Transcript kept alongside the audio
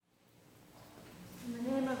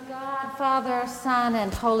God, Father, Son,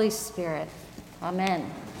 and Holy Spirit. Amen.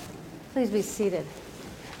 Please be seated.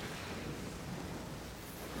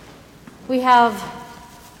 We have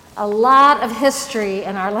a lot of history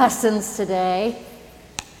in our lessons today.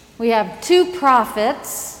 We have two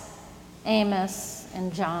prophets, Amos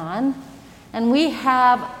and John, and we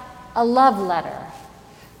have a love letter,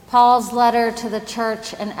 Paul's letter to the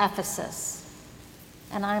church in Ephesus.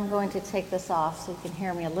 And I'm going to take this off so you can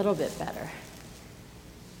hear me a little bit better.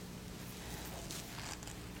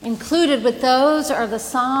 Included with those are the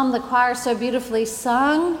psalm the choir so beautifully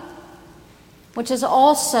sung, which is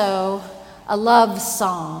also a love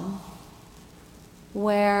psalm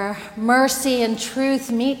where mercy and truth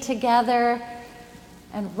meet together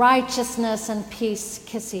and righteousness and peace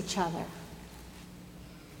kiss each other.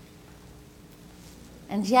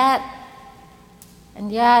 And yet,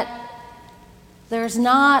 there's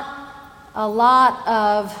not a lot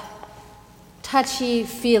of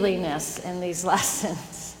touchy-feeliness in these lessons.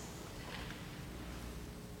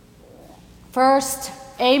 First,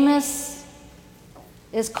 Amos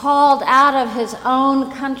is called out of his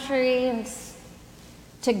own country and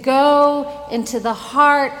to go into the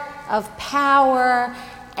heart of power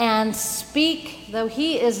and speak, though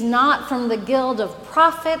he is not from the guild of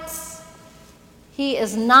prophets. He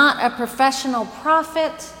is not a professional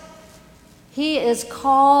prophet. He is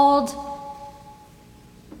called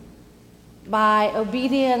by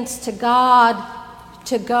obedience to God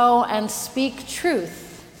to go and speak truth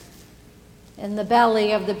in the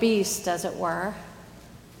belly of the beast, as it were.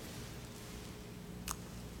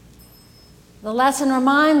 The lesson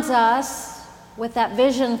reminds us, with that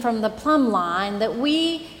vision from the plumb line, that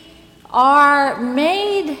we are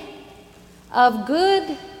made of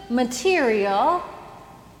good material,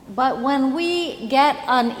 but when we get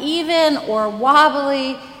uneven or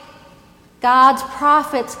wobbly, God's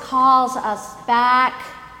prophets calls us back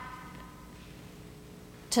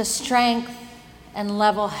to strength and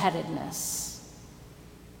level-headedness.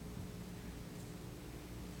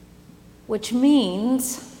 Which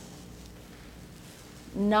means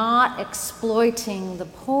not exploiting the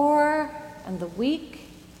poor and the weak,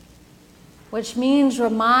 which means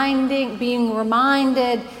being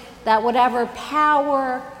reminded that whatever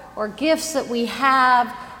power or gifts that we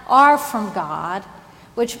have are from God,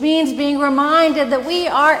 which means being reminded that we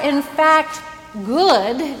are in fact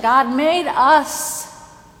good. God made us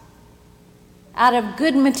out of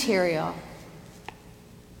good material.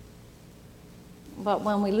 But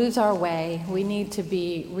when we lose our way, we need to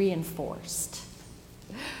be reinforced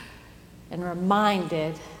and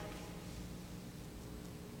reminded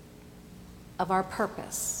of our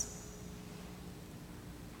purpose.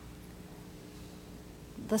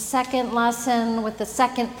 The second lesson with the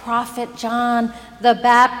second prophet, John the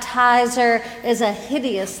Baptizer, is a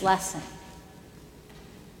hideous lesson.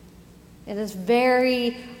 It is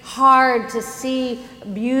very hard to see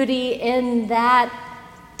beauty in that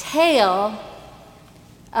tale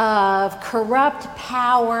of corrupt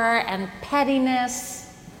power and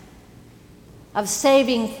pettiness, of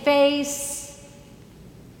saving face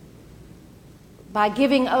by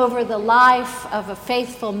giving over the life of a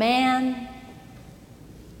faithful man.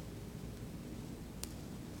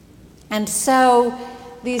 And so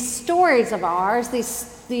these stories of ours,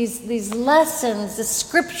 these lessons, the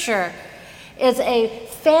scripture, is a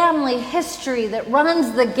family history that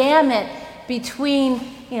runs the gamut between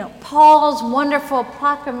Paul's wonderful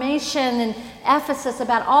proclamation in Ephesus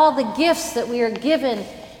about all the gifts that we are given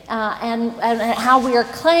and how we are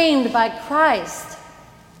claimed by Christ,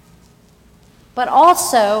 but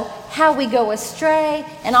also how we go astray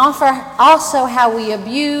and also how we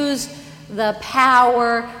abuse the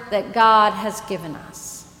power that God has given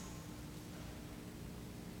us.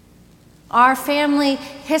 Our family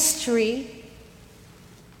history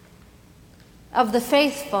of the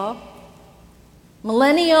faithful,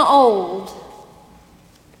 millennia old,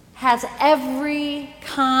 has every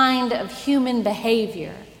kind of human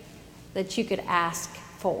behavior that you could ask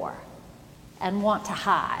for and want to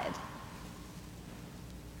hide.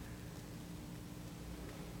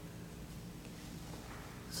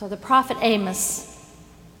 So the prophet Amos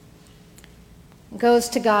goes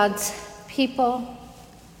to God's people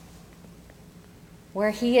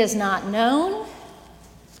where he is not known,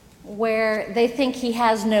 where they think he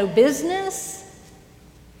has no business,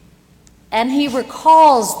 and he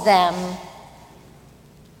recalls them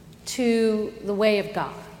to the way of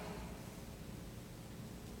God.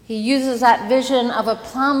 He uses that vision of a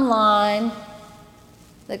plumb line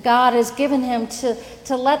that God has given him to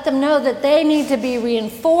let them know that they need to be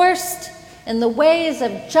reinforced in the ways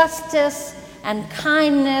of justice and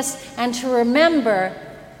kindness, and to remember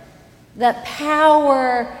that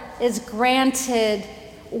power is granted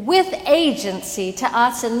with agency to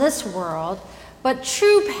us in this world, but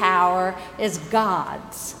true power is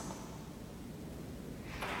God's.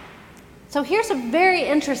 So here's a very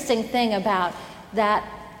interesting thing about that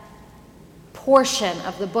portion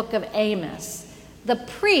of the book of Amos. The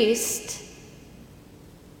priest,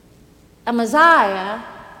 Amaziah,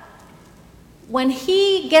 when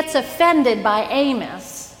he gets offended by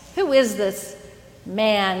Amos, who is this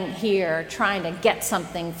man here trying to get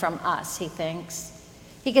something from us, he thinks.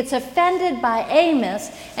 He gets offended by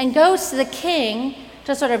Amos and goes to the king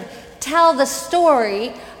to sort of tell the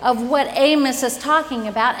story of what Amos is talking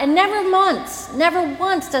about, and never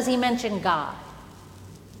once does he mention God.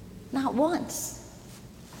 Not once.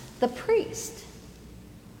 The priest.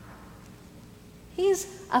 He's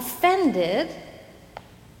offended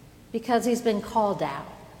because he's been called out.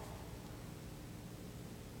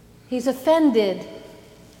 He's offended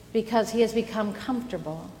because he has become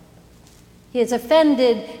comfortable. He is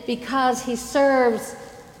offended because he serves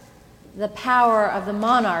the power of the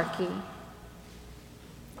monarchy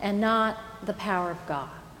and not the power of God.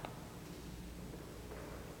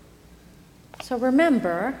 So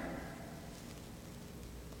remember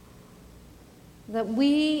that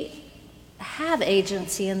we have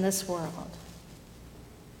agency in this world.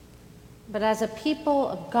 But as a people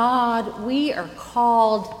of God, we are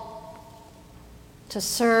called to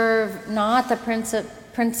serve not the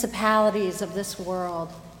principalities of this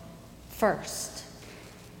world first,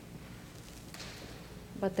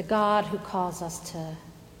 but the God who calls us to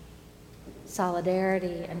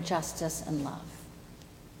solidarity and justice and love.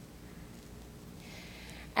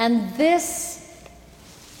 And this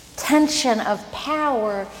tension of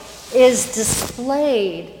power is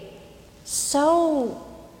displayed so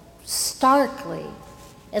starkly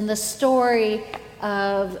in the story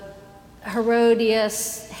of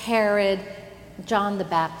Herodias, Herod, John the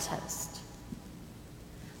Baptist.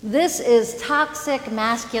 This is toxic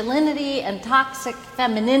masculinity and toxic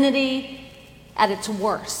femininity at its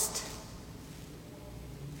worst.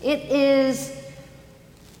 It is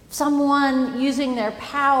someone using their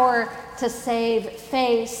power to save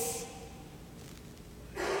face,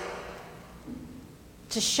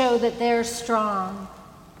 to show that they're strong,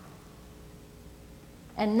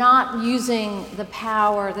 and not using the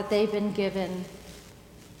power that they've been given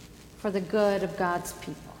for the good of God's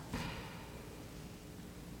people.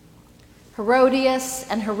 Herodias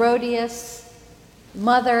and Herodias,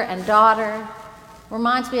 mother and daughter,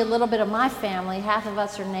 reminds me a little bit of my family. Half of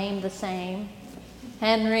us are named the same.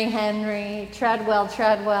 Henry,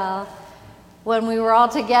 Treadwell. When we were all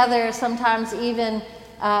together, sometimes even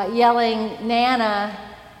yelling Nana,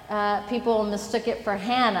 people mistook it for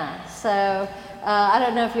Hannah. So I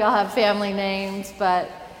don't know if y'all have family names, but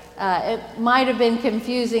it might have been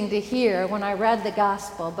confusing to hear when I read the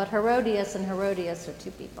gospel, but Herodias and Herodias are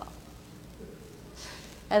two people.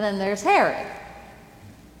 And then there's Herod.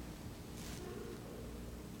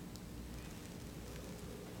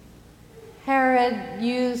 Herod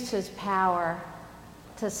used his power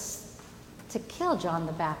to kill John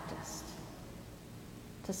the Baptist,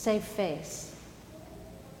 to save face.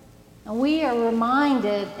 And we are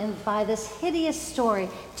reminded by this hideous story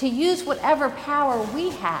to use whatever power we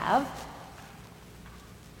have,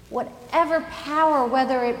 whatever power,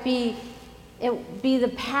 whether it be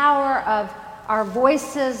the power of our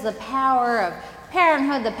voices, the power of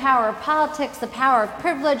parenthood, the power of politics, the power of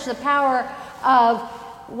privilege, the power of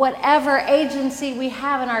whatever agency we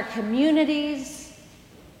have in our communities,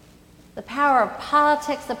 the power of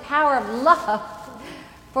politics, the power of love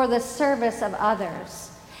for the service of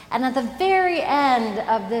others. And at the very end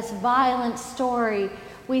of this violent story,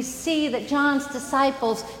 we see that John's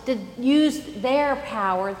disciples did use their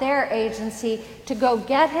power, their agency, to go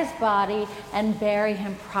get his body and bury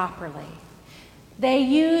him properly. They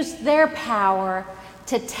used their power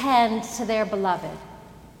to tend to their beloved.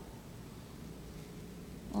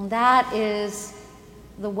 And that is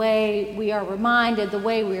the way we are reminded, the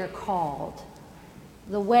way we are called,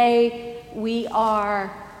 the way we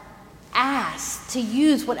are asked to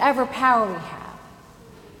use whatever power we have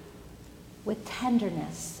with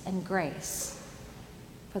tenderness and grace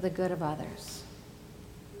for the good of others.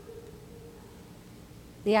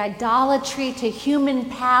 The idolatry to human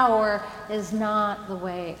power is not the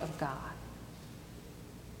way of God.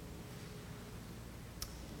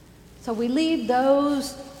 So we leave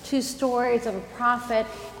those two stories of a prophet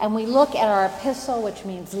and we look at our epistle, which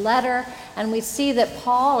means letter, and we see that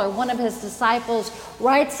Paul, or one of his disciples,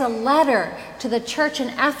 writes a letter to the church in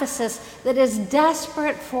Ephesus that is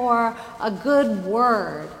desperate for a good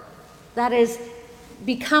word, that is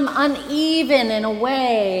become uneven in a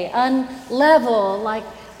way, unlevel,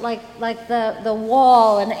 like the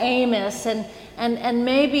wall in Amos, and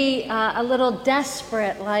maybe a little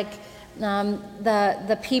desperate, like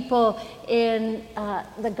the people in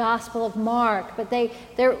the Gospel of Mark. But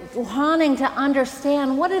they're wanting to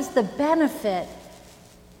understand, what is the benefit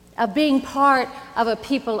of being part of a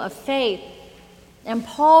people of faith? And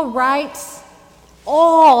Paul writes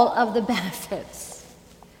all of the benefits,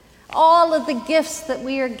 all of the gifts that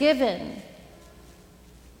we are given.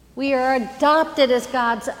 We are adopted as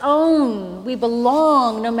God's own. We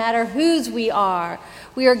belong no matter whose we are.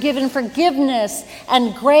 We are given forgiveness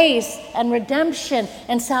and grace and redemption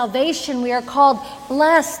and salvation. We are called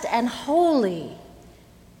blessed and holy.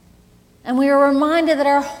 And we are reminded that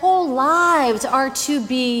our whole lives are to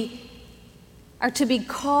be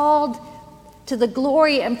called to the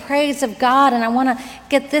glory and praise of God. And I want to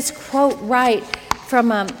get this quote right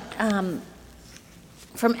from Edwin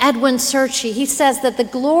Searcy. He says that the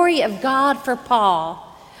glory of God for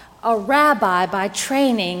Paul, a rabbi by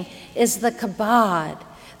training, is the kabod,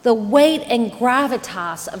 the weight and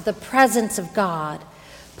gravitas of the presence of God.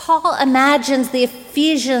 Paul imagines the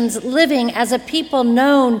Ephesians living as a people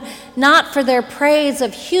known not for their praise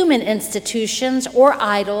of human institutions or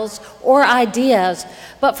idols or ideas,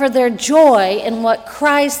 but for their joy in what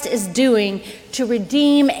Christ is doing to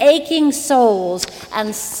redeem aching souls and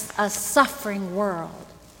a suffering world.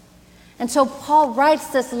 And so Paul writes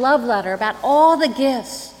this love letter about all the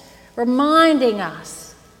gifts, reminding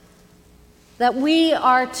us that we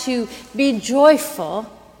are to be joyful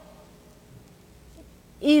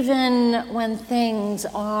even when things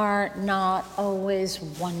are not always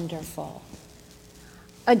wonderful.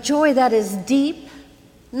 A joy that is deep,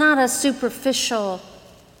 not a superficial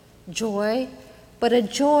joy, but a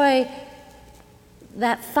joy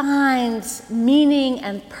that finds meaning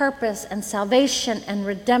and purpose and salvation and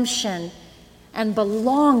redemption and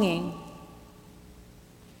belonging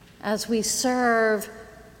as we serve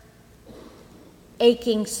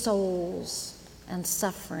aching souls and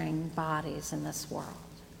suffering bodies in this world.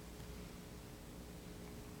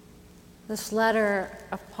 This letter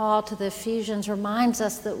of Paul to the Ephesians reminds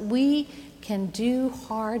us that we can do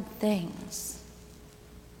hard things.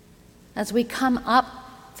 As we come up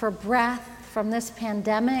for breath from this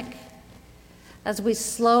pandemic, as we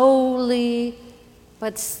slowly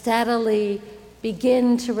but steadily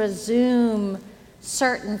begin to resume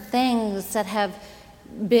certain things that have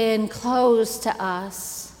been closed to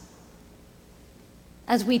us,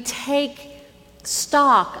 as we take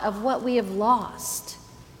stock of what we have lost,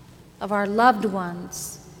 of our loved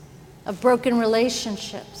ones, of broken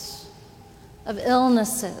relationships, of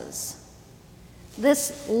illnesses.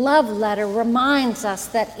 This love letter reminds us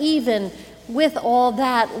that even with all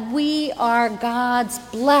that, we are God's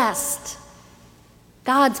blessed,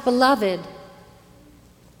 God's beloved,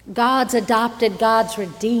 God's adopted, God's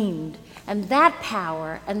redeemed. And that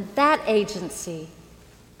power and that agency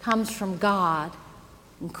comes from God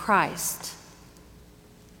in Christ,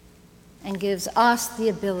 and gives us the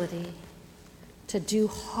ability to do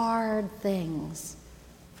hard things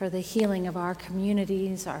for the healing of our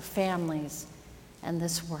communities, our families, and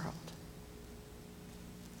this world.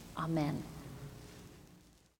 Amen.